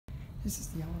This is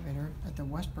the elevator at the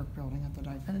Westbrook building at the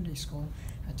Divinity School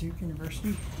at Duke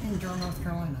University in Durham, North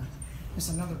Carolina. This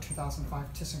is another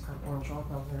 2005 ThyssenKrupp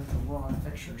Oildraulic elevator with Aurora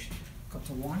fixtures. Go up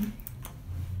to 1,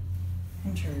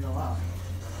 interior lock.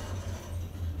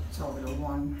 It's elevator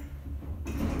 1.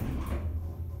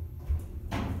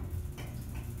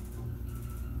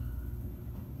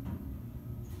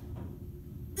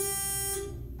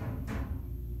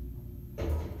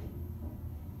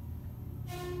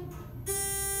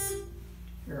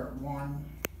 Here at 1.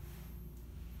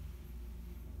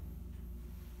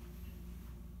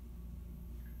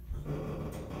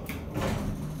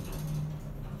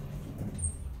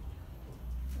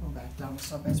 Go back down the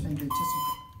sub-basement, do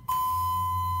ThyssenKrupp.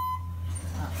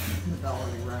 The bell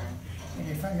already rang. And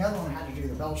if the other one had to do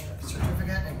the Bldg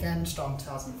certificate, again installed in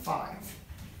 2005.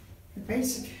 The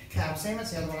basic cab, same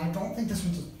as the other one. I don't think this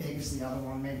one's as big as the other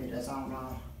one. Maybe it is, I don't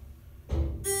know.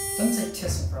 Doesn't say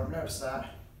ThyssenKrupp, notice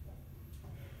that.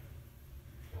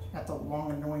 Got the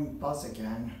long annoying buzz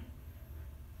again.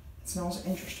 It smells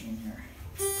interesting in here.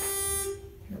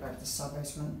 Go back to the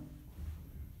sub-basement.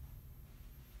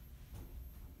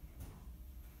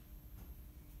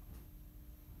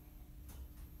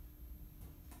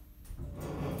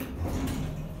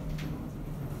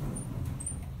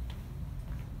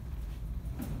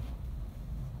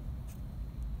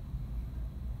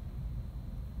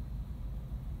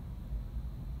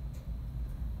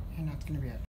 And that's going to be it.